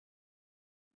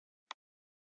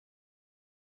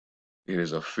It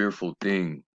is a fearful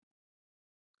thing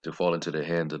to fall into the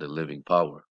hands of the living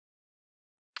power.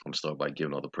 I'm gonna start by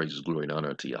giving all the praises, glory, and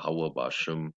honor to Yahweh,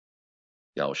 Ba'ashem,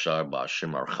 Yahushai,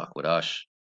 Ba'ashem, Archakwadash.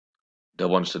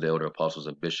 Double honors to the elder apostles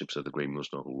and bishops of the great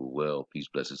millstone who rule well. Peace,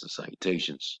 blessings, and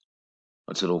salutations.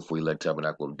 Unto the hopeful elect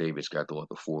tabernacle of David scattered throughout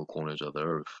the four corners of the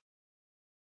earth.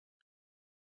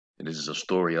 And this is a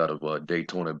story out of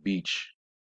Daytona Beach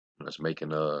that's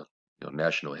making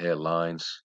national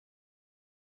headlines,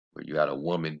 where you had a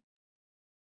woman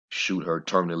shoot her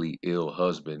terminally ill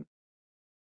husband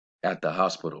at the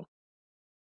hospital.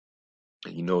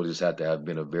 And this had to have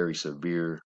been a very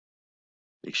severe,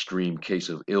 extreme case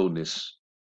of illness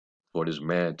for this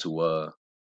man to,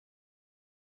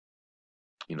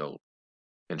 you know,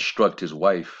 instruct his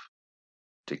wife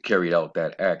to carry out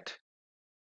that act,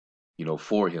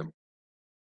 for him.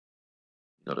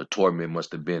 The torment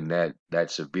must have been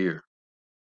that severe.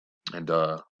 And,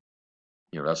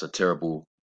 that's a terrible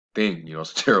thing.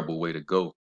 It's a terrible way to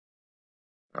go.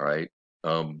 All right.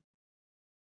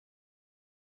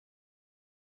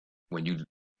 When you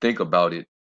think about it,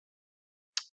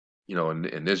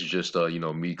 and this is just,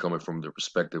 me coming from the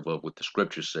perspective of what the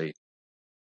scriptures say.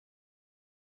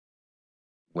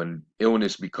 When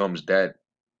illness becomes that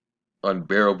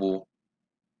unbearable,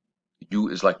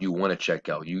 it's like you want to check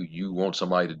out. You want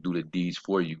somebody to do the deeds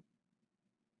for you,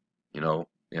 and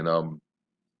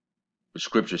the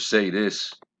scriptures say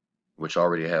this, which I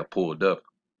already have pulled up.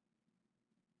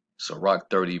 Sirach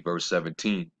 30 verse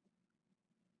 17.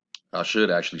 I should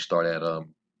actually start at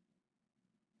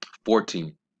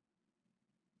 14.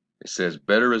 It says,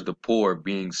 better is the poor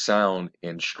being sound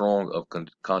and strong of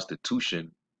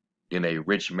constitution than a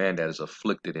rich man that is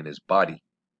afflicted in his body.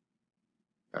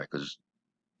 All right, because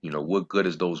what good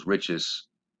is those riches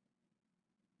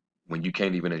when you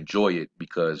can't even enjoy it,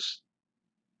 because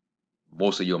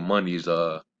most of your money is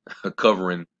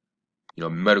covering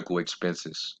medical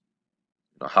expenses,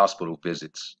 hospital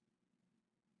visits.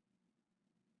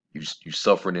 You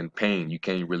suffering in pain. You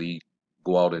can't really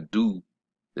go out and do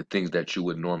the things that you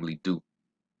would normally do.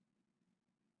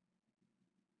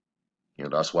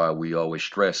 That's why we always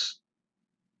stress,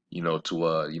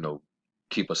 to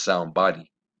keep a sound body.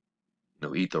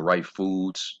 Eat the right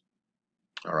foods.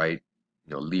 All right.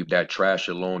 Leave that trash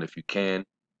alone if you can.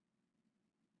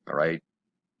 All right.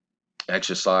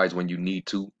 Exercise when you need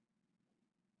to.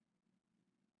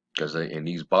 Because in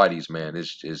these bodies, man,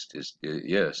 it's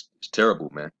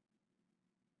terrible, man.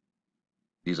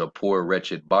 These are poor,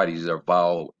 wretched bodies. These are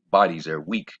vile bodies. They're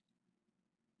weak.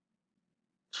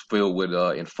 It's filled with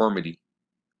infirmity.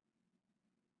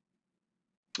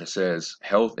 It says,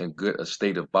 health and good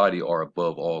estate of body are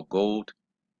above all gold,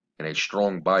 and a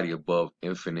strong body above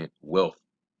infinite wealth.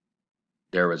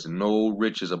 There is no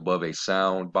riches above a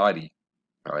sound body.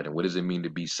 All right, and what does it mean to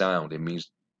be sound? It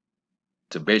means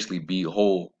to basically be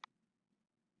whole.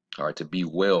 All right, to be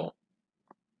well.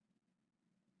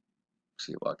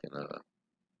 See if I can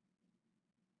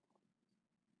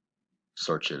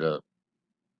search it up.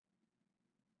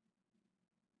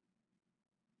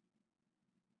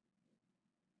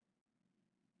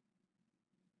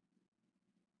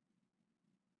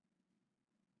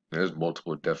 There's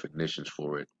multiple definitions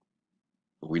for it.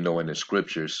 But we know in the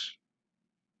scriptures,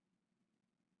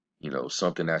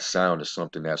 something that's sound is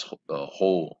something that's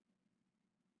whole.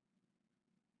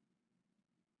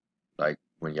 Like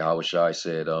when Yahushua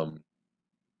said,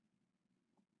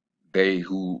 they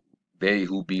who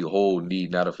be whole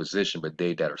need not a physician, but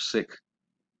they that are sick.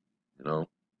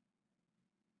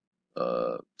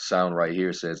 Sound right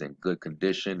here says in good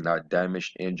condition, not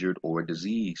damaged, injured, or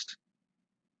diseased.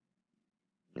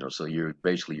 So you're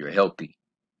healthy.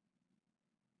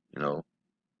 You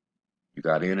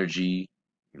got energy.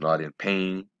 You're not in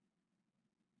pain.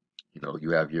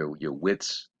 You have your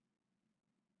wits.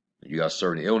 You got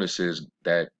certain illnesses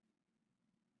that,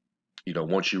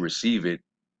 once you receive it,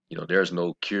 there's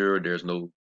no cure. There's no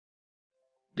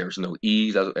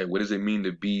ease. What does it mean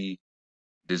to be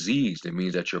diseased? It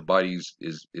means that your body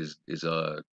is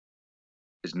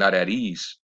not at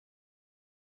ease.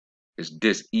 It's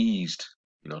diseased.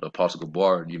 The Apostle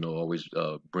Gabar, always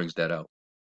brings that out.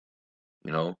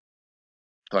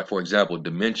 Like for example,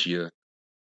 dementia.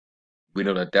 We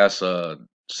know that that's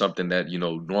something that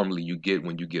normally you get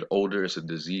when you get older. It's a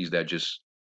disease that just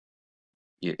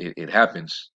it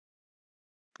happens,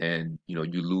 and you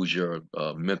lose your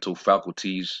mental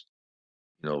faculties.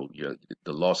 The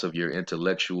loss of your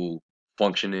intellectual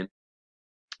functioning.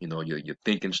 Your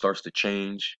thinking starts to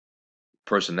change,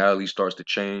 personality starts to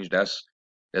change.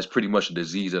 That's pretty much a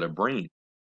disease of the brain.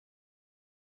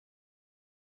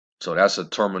 So that's a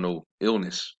terminal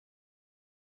illness.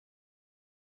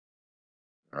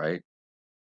 All right,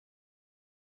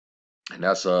 and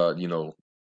that's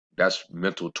that's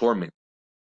mental torment.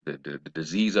 The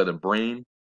disease of the brain.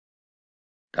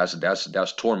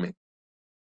 That's torment.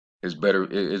 It's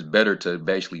better to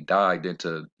basically die than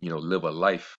to live a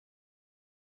life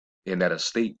in that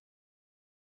estate.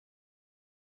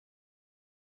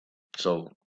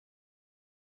 So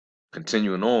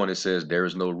continuing on, it says there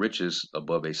is no riches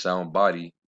above a sound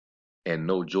body and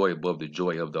no joy above the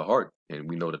joy of the heart. And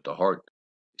we know that the heart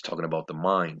is talking about the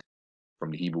mind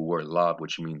from the Hebrew word lab,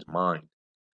 which means mind.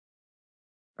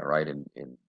 All right, and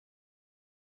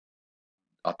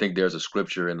I think there's a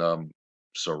scripture in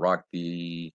Sirach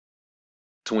the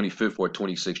 25th or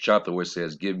 26th chapter where it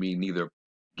says, give me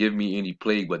any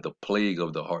plague but the plague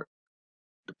of the heart,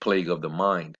 the plague of the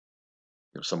mind.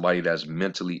 Somebody that's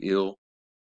mentally ill,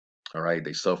 all right,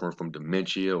 they suffering from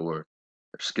dementia or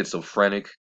schizophrenic.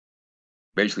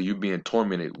 Basically, you're being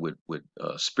tormented with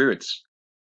spirits.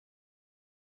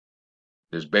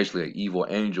 There's basically an evil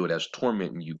angel that's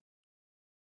tormenting you,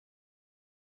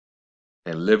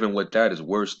 and living with that is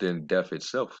worse than death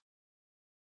itself.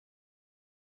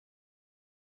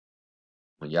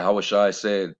 When Yahweh Shai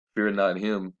said, "Fear not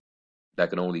him that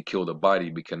can only kill the body,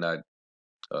 but cannot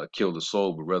kill the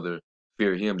soul, but rather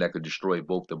fear him that could destroy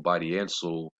both the body and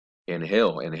soul in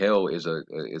hell." And hell is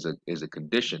a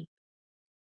condition.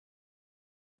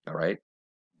 All right,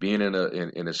 being in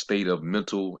a state of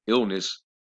mental illness,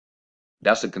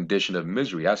 that's a condition of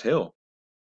misery. That's hell.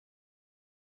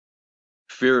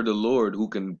 Fear the Lord who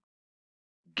can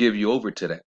give you over to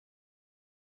that.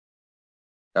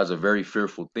 That's a very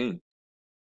fearful thing.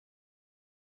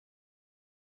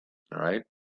 All right,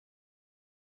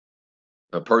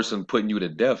 a person putting you to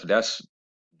death. That's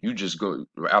you just go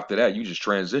after that. You just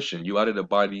transition. You out of the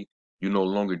body. You're no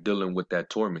longer dealing with that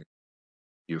torment.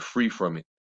 You're free from it.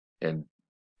 And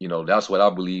that's what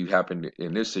I believe happened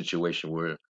in this situation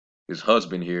where his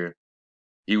husband here,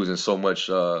 he was in so much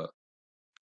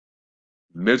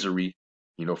misery,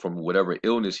 from whatever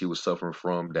illness he was suffering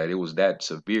from, that it was that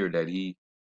severe that he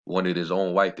wanted his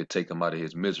own wife to take him out of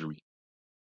his misery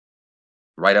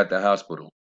right at the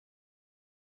hospital.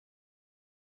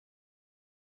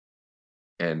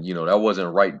 And that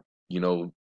wasn't right, you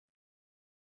know,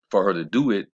 for her to do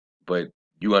it, but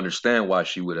you understand why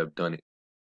she would have done it,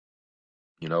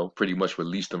 pretty much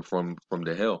released him from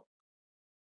the hell.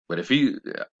 But if he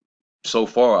so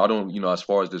far, I don't, as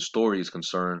far as this story is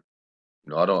concerned,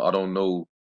 I don't know,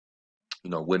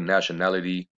 what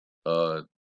nationality uh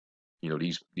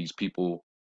these people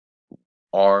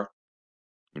are,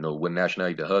 what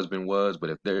nationality the husband was, but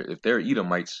if they're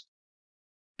Edomites,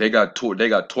 they got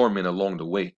torment along the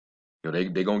way.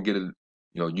 They gonna get a,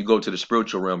 you go to the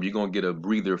spiritual realm, you're gonna get a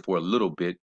breather for a little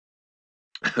bit,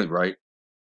 right?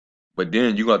 But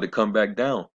then you got to come back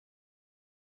down,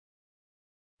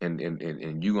 and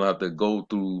you're gonna have to go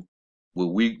through what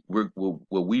we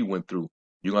went through.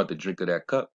 You're gonna have to drink of that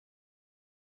cup.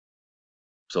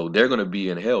 So they're gonna be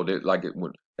in hell. They're like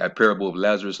when that parable of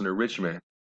Lazarus and the rich man.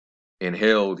 In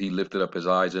hell, he lifted up his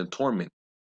eyes in torment.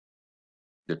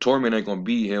 The torment ain't gonna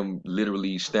be him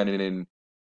literally standing in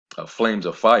flames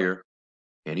of fire,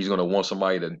 and he's gonna want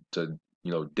somebody to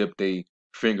dip their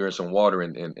finger in some water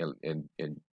and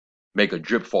make a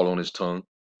drip fall on his tongue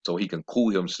so he can cool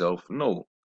himself. No,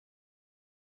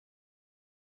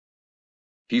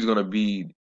 he's gonna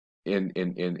be in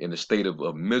a state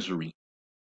of misery.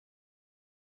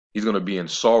 He's gonna be in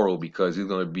sorrow because he's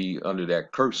gonna be under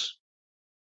that curse.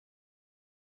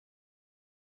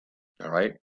 All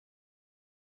right,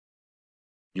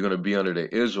 you're gonna be under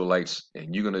the Israelites,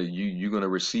 and you're gonna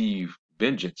receive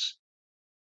vengeance.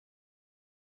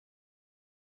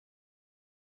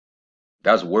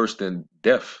 That's worse than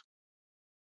death.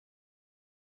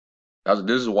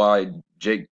 This is why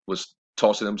Jake was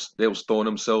tossing them. They was throwing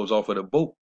themselves off of the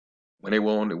boat when they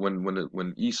were on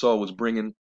when Esau was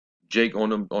bringing Jake on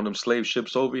them slave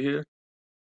ships over here.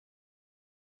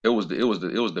 It was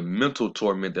the mental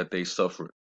torment that they suffered,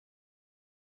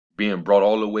 being brought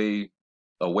all the way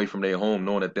away from their home,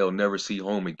 knowing that they'll never see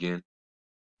home again.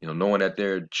 Knowing that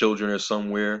their children are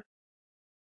somewhere,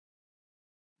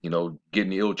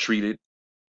 getting ill treated,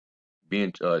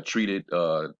 being treated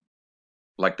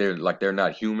like they're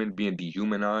not human, being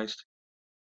dehumanized.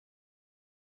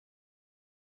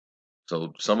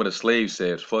 So some of the slaves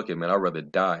said, "Fuck it, man, I'd rather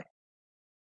die."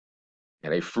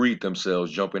 And they freed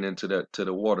themselves jumping into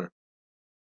the water.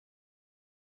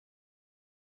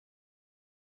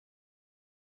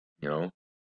 You know.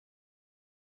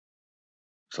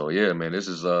 So yeah, man, this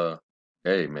is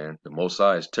hey man, the Most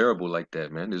High is terrible like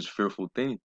that, man. This is a fearful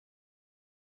thing.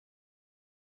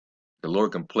 The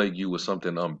Lord can plague you with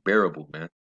something unbearable, man.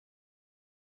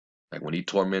 Like when he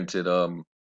tormented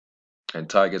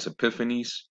Antiochus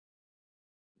Epiphanes,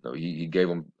 he gave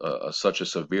him such a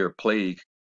severe plague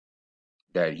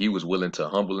that he was willing to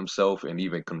humble himself and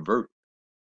even convert.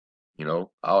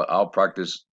 I'll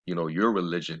practice, your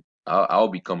religion. I'll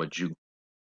become a Jew.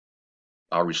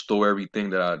 I'll restore everything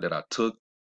that I took.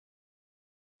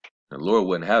 And the Lord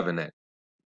wasn't having that.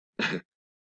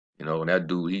 And that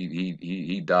dude,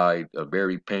 he died a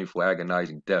very painful,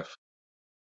 agonizing death.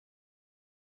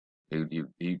 He he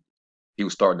he, he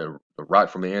was starting to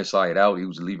rot from the inside out. He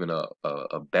was leaving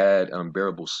a bad,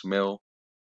 unbearable smell.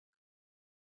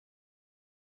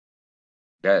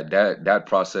 That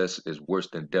process is worse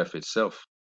than death itself.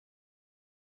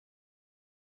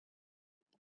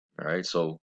 All right,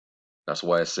 so that's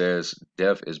why it says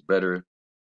death is better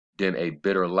than a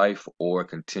bitter life or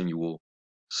continual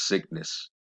sickness.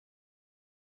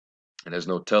 And there's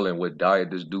no telling what diet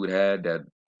this dude had that,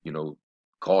 you know,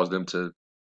 caused him to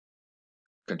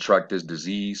contract this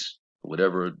disease,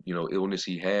 whatever, illness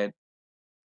he had,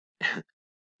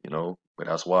 but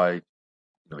that's why,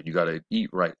 you gotta eat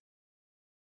right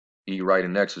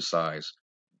and exercise.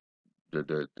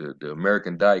 The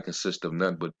American diet consists of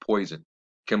nothing but poison,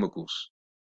 chemicals,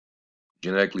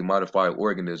 genetically modified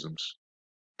organisms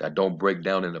that don't break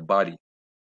down in the body,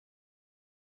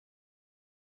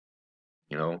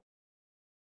 you know,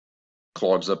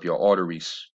 clogs up your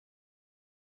arteries,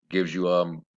 gives you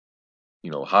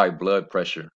high blood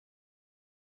pressure.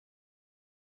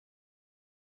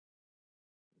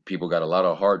 People got a lot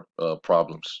of heart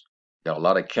problems, got a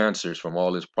lot of cancers from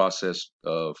all this processed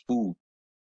food.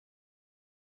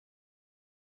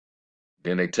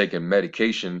 Then they taking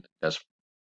medication that's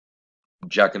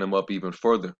jacking them up even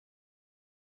further.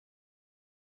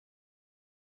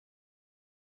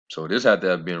 So this had to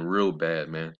have been real bad,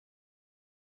 man.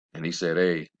 And he said,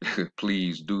 "Hey,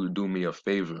 please do me a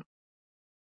favor."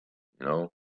 You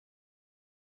know,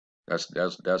 that's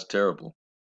terrible.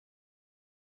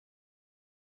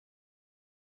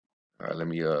 All right, let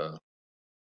me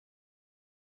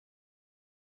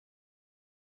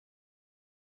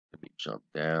jump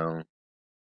down.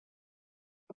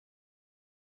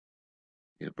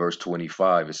 In verse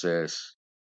 25, it says,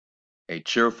 "A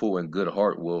cheerful and good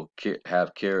heart will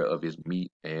have care of his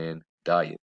meat and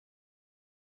diet."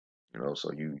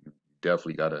 So you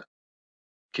definitely gotta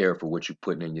care for what you're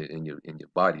putting in your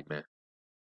body, man.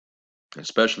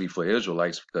 Especially for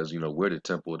Israelites, because we're the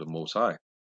temple of the Most High.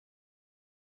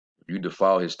 If you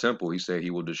defile His temple, He said He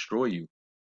will destroy you.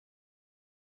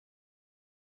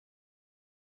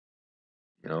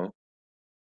 You know,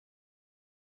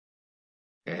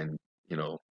 and you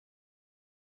know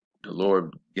the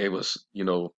Lord gave us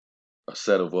a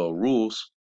set of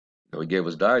rules. He gave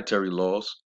us dietary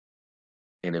laws,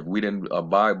 and if we didn't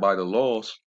abide by the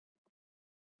laws,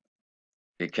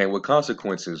 it came with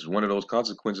consequences. One of those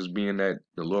consequences being that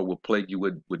the Lord will plague you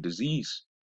with disease.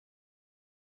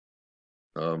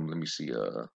 Let me see.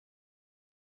 Let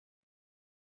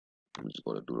me just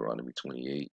go to Deuteronomy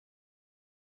 28.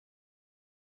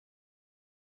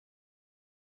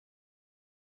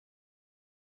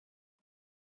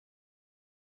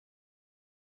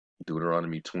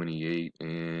 Deuteronomy 28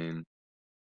 and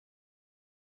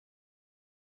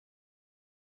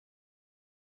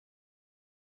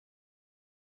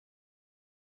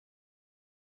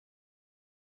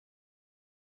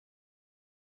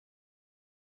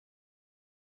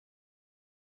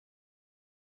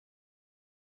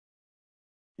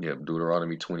yeah,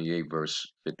 Deuteronomy 28 verse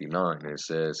 59. And it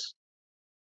says,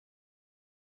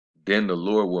 "Then the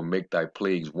Lord will make thy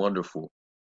plagues wonderful,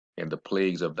 and the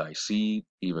plagues of thy seed,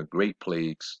 even great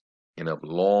plagues, and of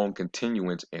long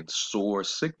continuance and sore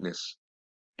sickness,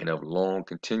 and of long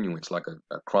continuance, like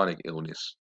a chronic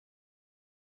illness."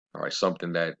 All right,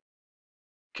 something that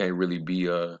can't really be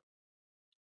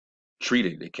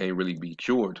treated. It can't really be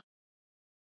cured.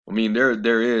 I mean,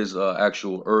 there is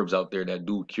actual herbs out there that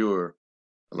do cure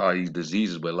a lot of these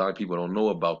diseases, but a lot of people don't know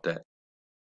about that.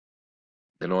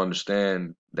 They don't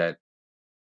understand that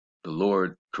the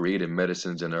Lord created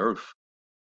medicines in the earth,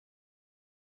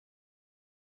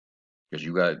 because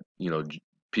you got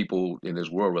people in this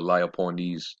world rely upon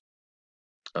these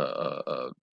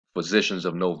physicians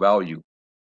of no value.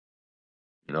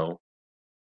 You know,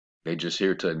 they just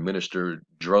here to administer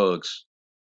drugs,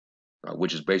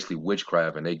 which is basically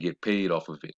witchcraft, and they get paid off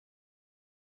of it,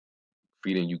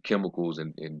 feeding you chemicals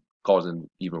and causing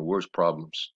even worse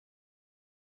problems.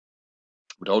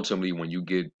 But ultimately, when you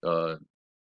get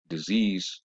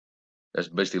disease, that's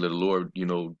basically the Lord,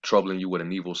 troubling you with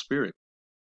an evil spirit.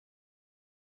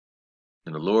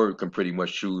 And the Lord can pretty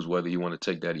much choose whether you want to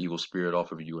take that evil spirit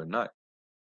off of you or not,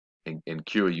 and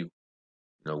cure you.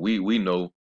 We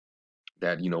know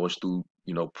that it's through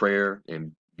prayer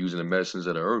and using the medicines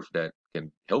of the earth that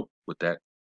can help with that.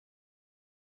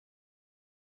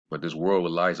 But this world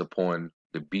relies upon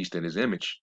the beast in his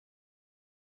image.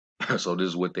 So this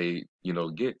is what they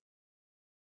get.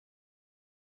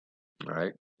 All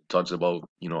right. It talks about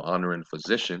honoring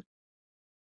physician.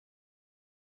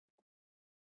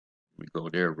 We go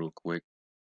there real quick.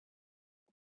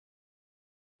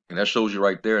 And that shows you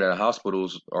right there that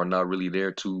hospitals are not really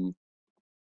there to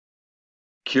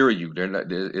cure you. They're not.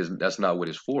 That's not what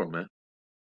it's for, man.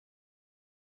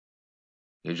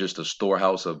 It's just a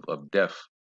storehouse of death,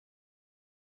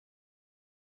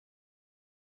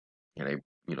 and they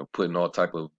putting all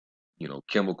type of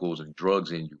chemicals and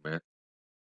drugs in you, man.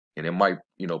 And it might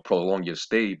prolong your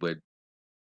stay, but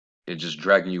it's just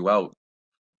dragging you out,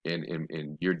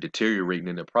 and you're deteriorating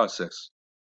in the process.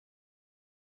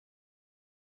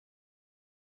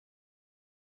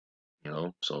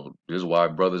 So this is why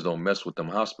brothers don't mess with them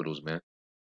hospitals, man.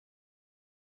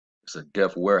 It's a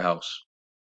death warehouse.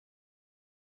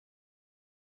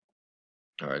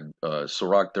 All right,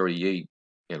 Sirach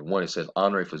 38:1, it says,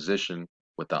 "Honor a physician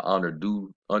with the honor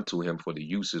due unto him for the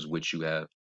uses which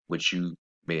you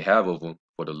may have of him,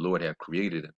 for the Lord hath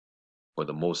created him. For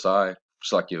the Most High,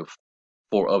 Slakia,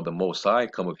 for of the Most High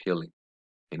cometh healing,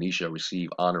 and he shall receive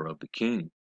honor of the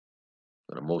King."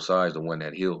 For the Most High is the one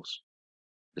that heals.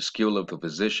 "The skill of the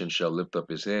physician shall lift up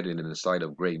his head, and in the sight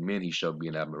of great men he shall be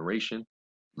in admiration.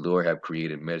 The Lord hath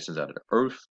created medicines out of the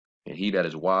earth, and he that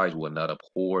is wise will not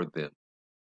abhor them."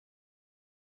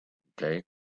 Okay,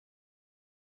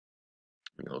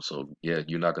 so yeah,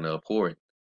 you're not gonna abhor it.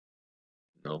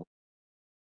 You know,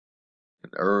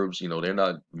 and herbs, they're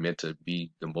not meant to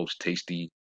be the most tasty,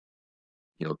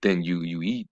 thing you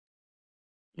eat.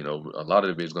 A lot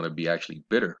of it is gonna be actually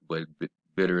bitter, but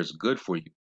bitter is good for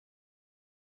you.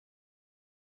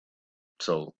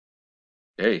 So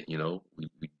hey, you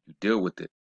deal with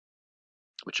it,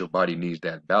 but your body needs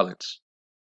that balance.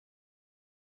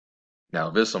 Now,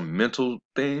 if it's some mental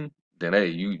thing, then hey,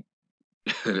 you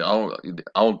I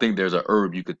don't think there's a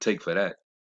herb you could take for that.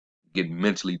 Get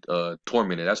mentally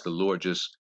tormented. That's the Lord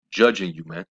just judging you,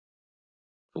 man,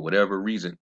 for whatever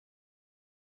reason.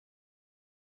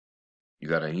 You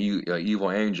got an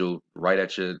evil angel right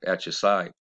at your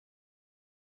side.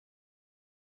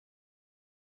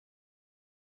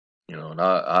 And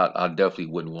I definitely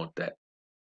wouldn't want that.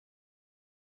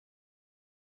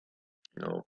 You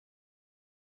know,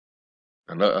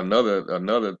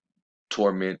 another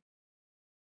torment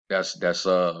that's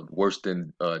worse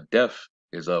than death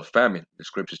is famine. The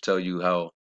scriptures tell you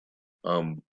how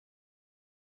um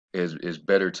is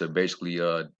better to basically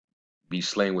be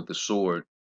slain with the sword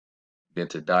than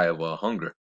to die of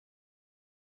hunger.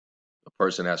 A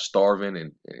person that's starving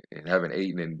and haven't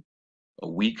eaten in a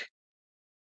week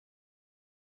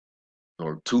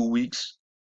or 2 weeks,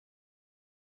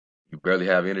 you barely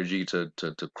have energy to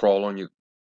crawl on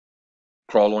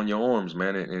your arms,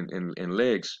 man, and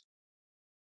legs.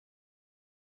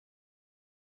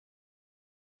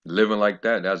 Living like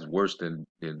that's worse than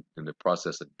the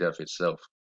process of death itself.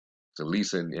 So at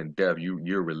least in death,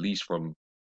 you're released from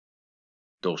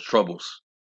those troubles.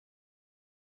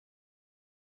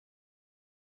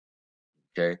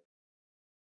 Okay.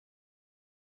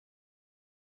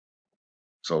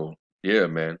 So yeah,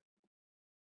 man,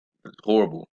 it's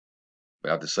horrible.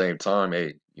 But at the same time,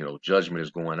 hey, judgment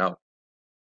is going out.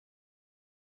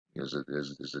 It's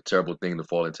a terrible thing to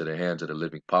fall into the hands of the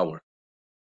living power.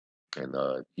 And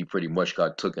he pretty much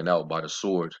got taken out by the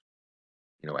sword,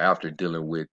 after dealing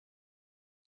with,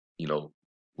 you know,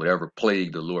 whatever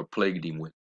plague the Lord plagued him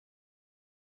with.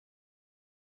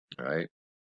 All right.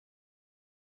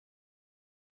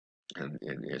 And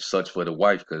it sucks for the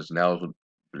wife because now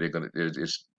they're gonna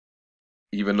it's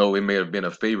even though it may have been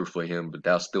a favor for him, but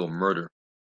that's still murder,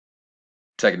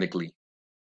 technically.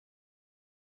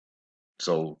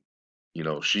 So,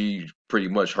 she pretty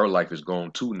much her life is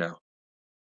gone too now.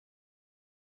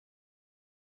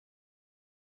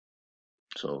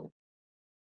 So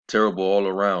terrible all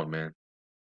around, man.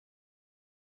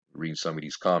 Reading some of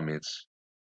these comments,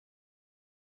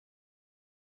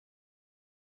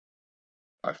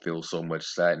 I feel so much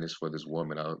sadness for this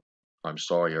woman. I'm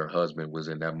sorry her husband was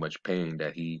in that much pain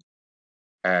that he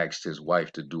asked his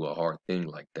wife to do a hard thing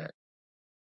like that.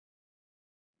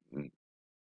 Mm,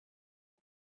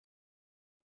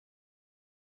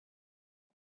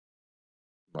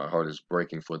 My heart is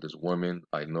breaking for this woman.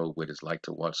 I know what it's like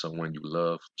to watch someone you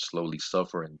love slowly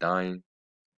suffer and dying.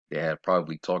 They had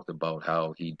probably talked about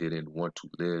how he didn't want to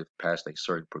live past a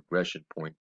certain progression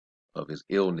point of his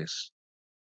illness.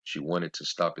 She wanted to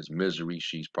stop his misery.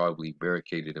 She's probably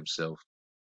barricaded himself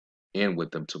in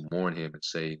with them to mourn him and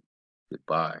say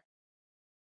goodbye.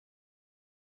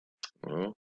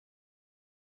 Well,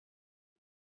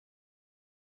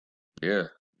 yeah,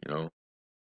 you know,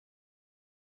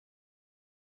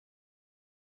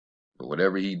 but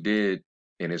whatever he did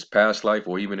in his past life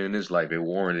or even in his life, it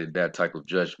warranted that type of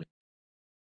judgment.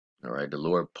 All right, the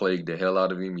Lord plagued the hell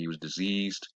out of him. He was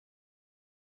diseased,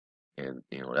 and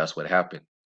that's what happened.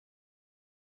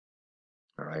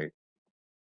 All right,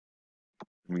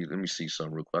 let me see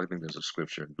something real quick. I think there's a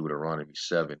scripture in Deuteronomy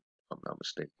 7, if I'm not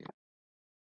mistaken.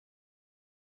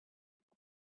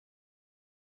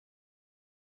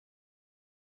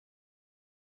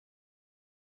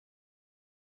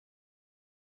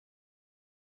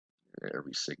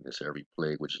 Every sickness, every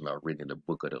plague which is not written in the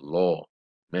book of the law.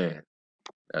 Man,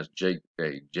 that's Jake.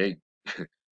 Hey, Jake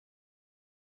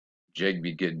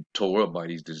be getting tore up by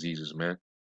these diseases, man.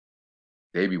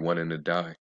 They be wanting to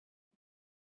die.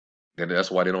 And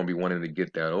that's why they don't be wanting to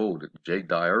get that old. Jake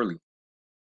die early,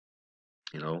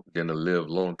 getting to live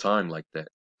a long time like that.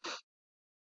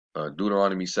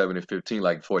 Deuteronomy 7 and 15,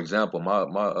 like for example, my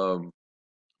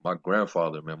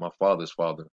grandfather, man, my father's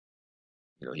father,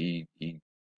 he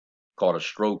caught a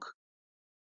stroke,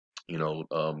 you know,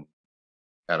 um,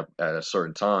 at a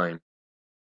certain time.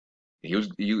 He was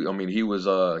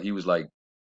like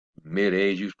mid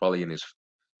age. He was probably in his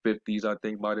 50s, I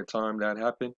think, by the time that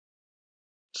happened.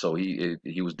 So he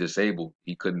was disabled.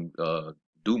 He couldn't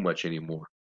do much anymore.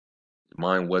 His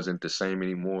mind wasn't the same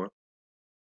anymore.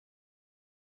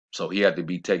 So he had to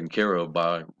be taken care of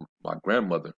by my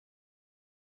grandmother,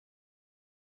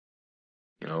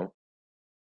 you know.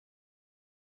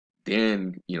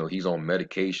 Then, he's on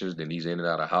medications, then he's in and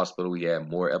out of hospital. He had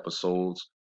more episodes,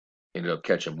 ended up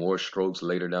catching more strokes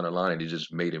later down the line, and it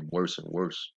just made it worse and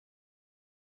worse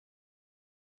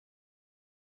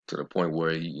to the point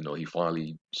where he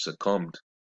finally succumbed.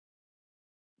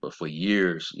 But for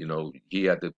years, he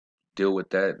had to deal with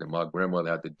that, and my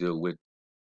grandmother had to deal with,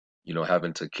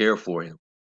 having to care for him,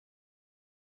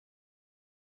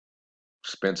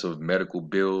 expensive medical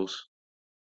bills.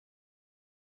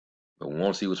 But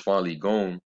once he was finally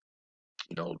gone,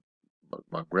 you know,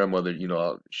 my grandmother,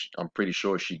 I'm pretty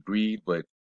sure she grieved, but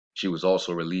she was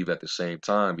also relieved at the same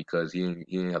time because he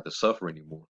didn't have to suffer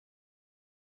anymore.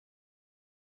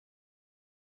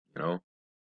 You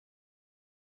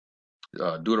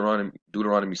know,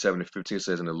 Deuteronomy 7 and 15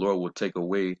 says, "And the Lord will take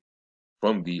away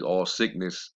from thee all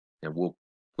sickness, and will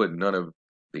put none of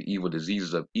the evil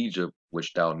diseases of Egypt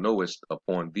which thou knowest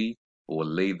upon thee, but will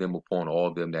lay them upon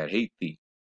all them that hate thee."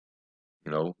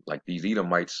 Like these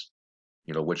Edomites,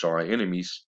 which are our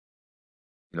enemies.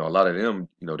 A lot of them,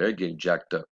 they're getting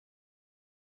jacked up.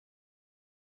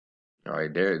 All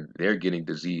right, they're getting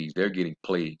disease, they're getting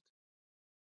plagued.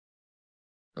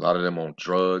 A lot of them on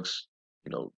drugs,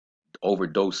 you know,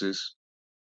 overdoses.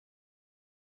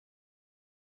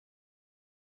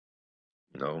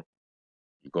 You know,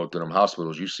 you go through them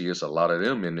hospitals, you see it's a lot of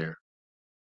them in there.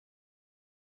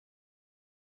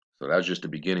 So that's just the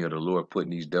beginning of the Lord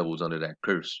putting these devils under that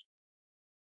curse.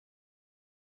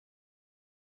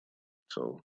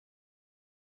 So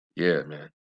yeah, man.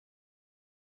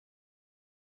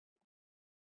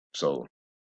 So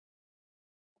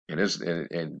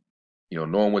and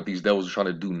knowing what these devils are trying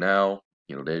to do now,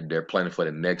 they're planning for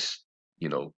the next, you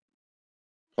know,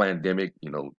 pandemic,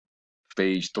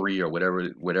 phase 3 or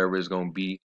whatever it's gonna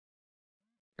be.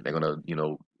 And they're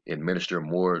gonna, administer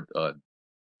more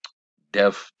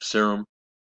death serum.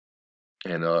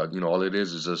 And all it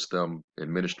is just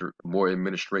administer more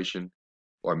administration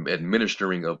or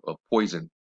administering of poison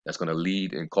that's gonna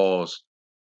lead and cause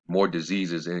more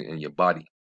diseases in your body,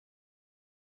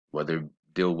 whether it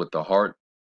deal with the heart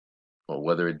or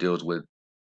whether it deals with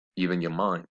even your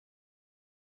mind,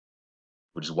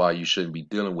 which is why you shouldn't be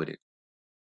dealing with it.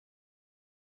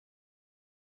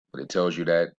 But it tells you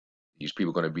that these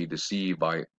people are going to be deceived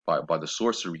by the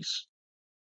sorceries.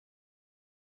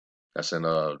 That's in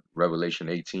Revelation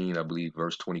 18, I believe,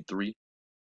 verse 23.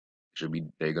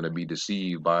 They're going to be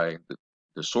deceived by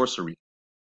the sorcery,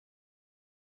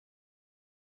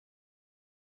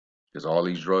 because all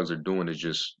these drugs are doing is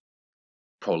just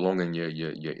prolonging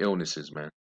your illnesses, man,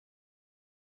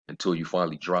 until you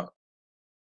finally drop.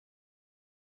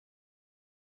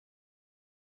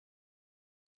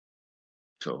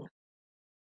 So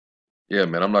yeah,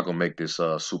 man, I'm not gonna make this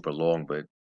super long, but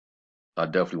I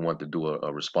definitely want to do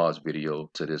a response video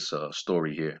to this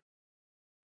story here.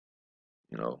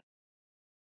 You know,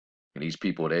 and these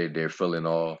people they're feeling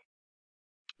all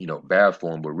bad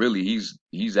for him, but really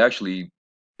he's actually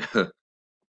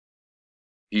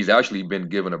He's actually been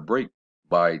given a break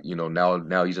by,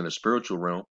 now he's in the spiritual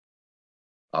realm.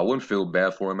 I wouldn't feel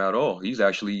bad for him at all. He's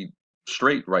actually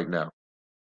straight right now.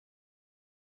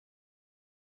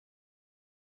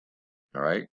 All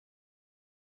right.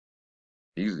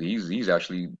 He's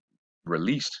actually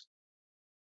released.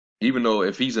 Even though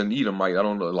if he's an Edomite, I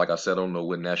don't know, like I said, I don't know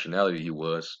what nationality he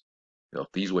was. If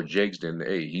these were Jakes, then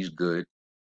hey, he's good.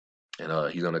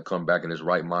 And he's gonna come back in his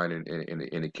right mind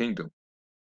in the kingdom.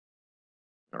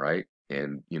 All right.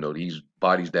 And these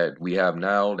bodies that we have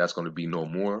now, that's gonna be no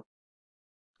more.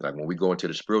 Like when we go into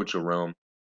the spiritual realm,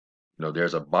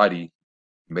 there's a body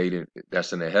made in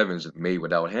that's in the heavens, made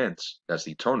without hands. That's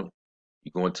eternal.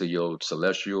 You go into your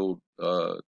celestial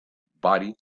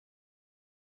body,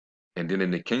 and then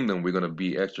in the kingdom, we're gonna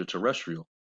be extraterrestrial.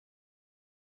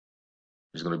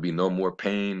 There's gonna be no more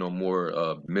pain, no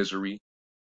more misery.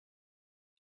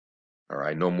 All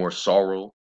right, no more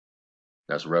sorrow.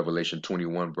 That's Revelation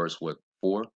 21, verse what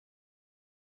 4.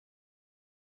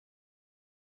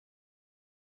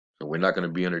 So we're not gonna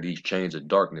be under these chains of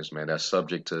darkness, man. That's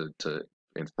subject to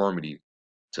infirmity,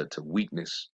 to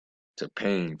weakness, to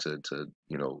pain, to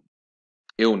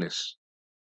illness.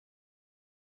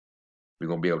 We're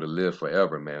gonna be able to live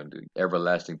forever, man. The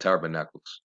everlasting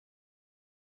tabernacles.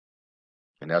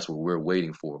 And that's what we're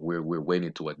waiting for. We're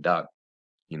waiting to adopt.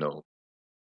 You know,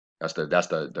 that's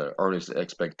the earnest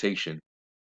expectation.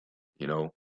 You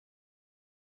know,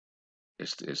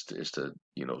 is to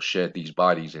shed these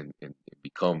bodies and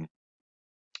become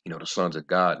the sons of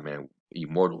God, man,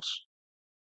 immortals.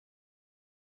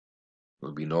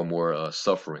 There'll be no more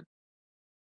suffering.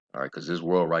 All right, because this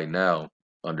world right now,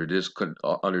 under this current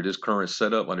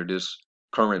setup, under this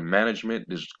current management,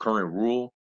 this current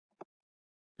rule,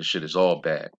 this shit is all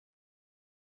bad.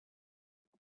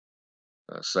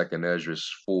 Second Ezra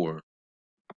 4,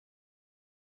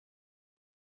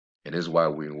 and this is why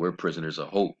we're prisoners of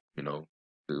hope.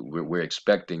 We're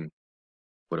expecting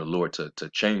for the Lord to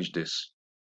change this.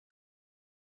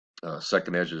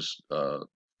 Second Ezra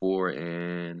 4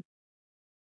 and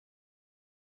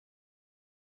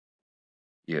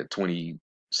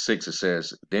 26, it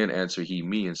says, "Then answered he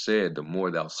me and said, The more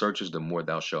thou searchest, the more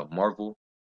thou shalt marvel,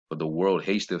 for the world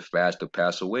hasteth fast to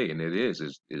pass away." And it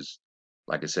is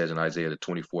like it says in Isaiah the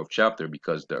 24th chapter,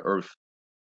 because the earth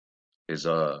is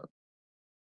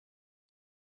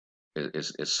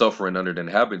suffering under the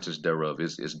inhabitants thereof,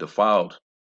 is defiled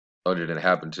under the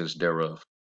inhabitants thereof,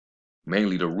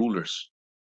 mainly the rulers,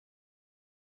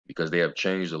 because they have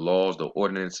changed the laws, the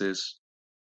ordinances,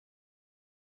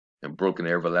 and broken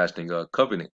the everlasting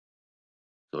covenant.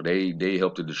 So they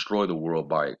help to destroy the world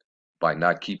by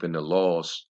not keeping the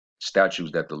laws,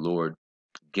 statutes that the Lord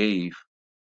gave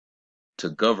to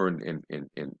govern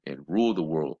and rule the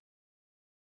world.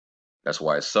 That's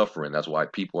why it's suffering. That's why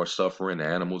people are suffering. The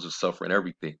animals are suffering.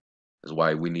 Everything. That's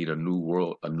why we need a new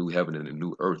world, a new heaven, and a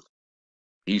new earth.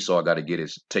 Esau got to get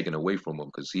it taken away from him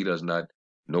because he does not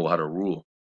know how to rule.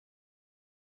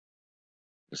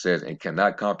 It says, and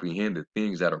cannot comprehend the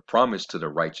things that are promised to the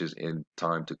righteous in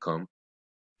time to come.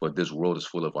 But this world is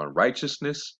full of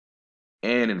unrighteousness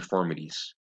and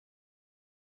infirmities.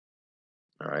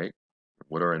 All right.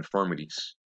 What are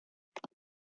infirmities?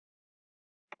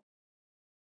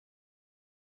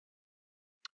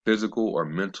 Physical or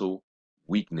mental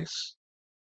weakness.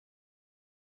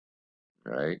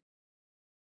 All right.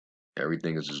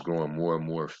 Everything is just growing more and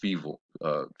more feeble.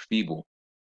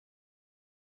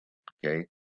 Okay.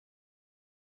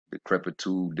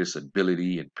 Decrepitude,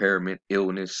 disability, impairment,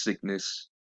 illness, sickness,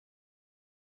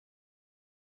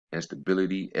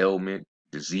 instability, ailment,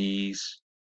 disease.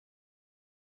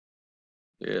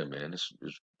 Yeah, man, it's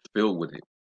filled with it.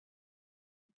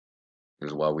 This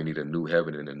is why we need a new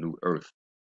heaven and a new earth.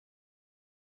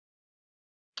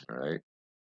 All right.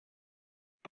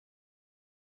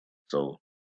 So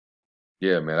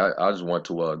yeah, man, I just want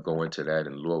to go into that,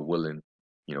 and Lord willing,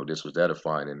 this was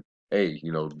edifying. And hey,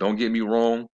 don't get me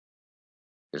wrong,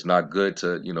 it's not good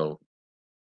to,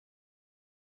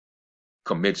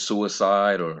 commit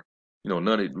suicide or,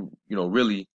 none of,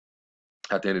 really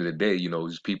at the end of the day,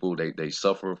 these people they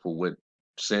suffer for what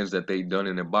sins that they done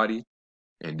in their body,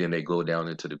 and then they go down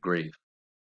into the grave.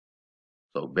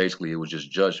 So basically, it was just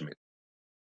judgment.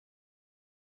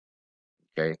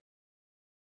 Okay,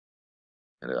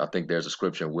 and I think there's a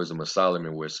scripture in Wisdom of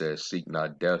Solomon where it says, "Seek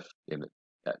not death in,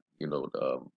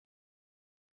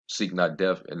 seek not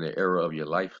death in the era of your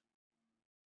life."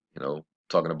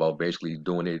 Talking about basically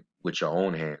doing it with your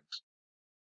own hands.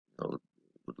 You know,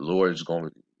 the Lord is going.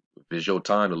 If it's your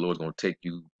time, the Lord's going to take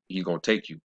you. He's going to take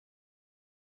you.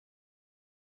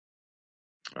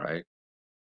 All right.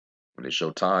 When it's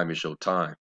your time, it's your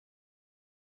time.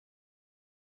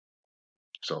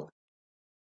 So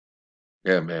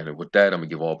yeah, man. And with that, I'm gonna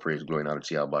give all praise, glory, and honor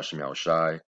to Yahweh Shem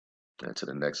Shai, and to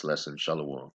the next lesson,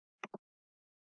 Shalom.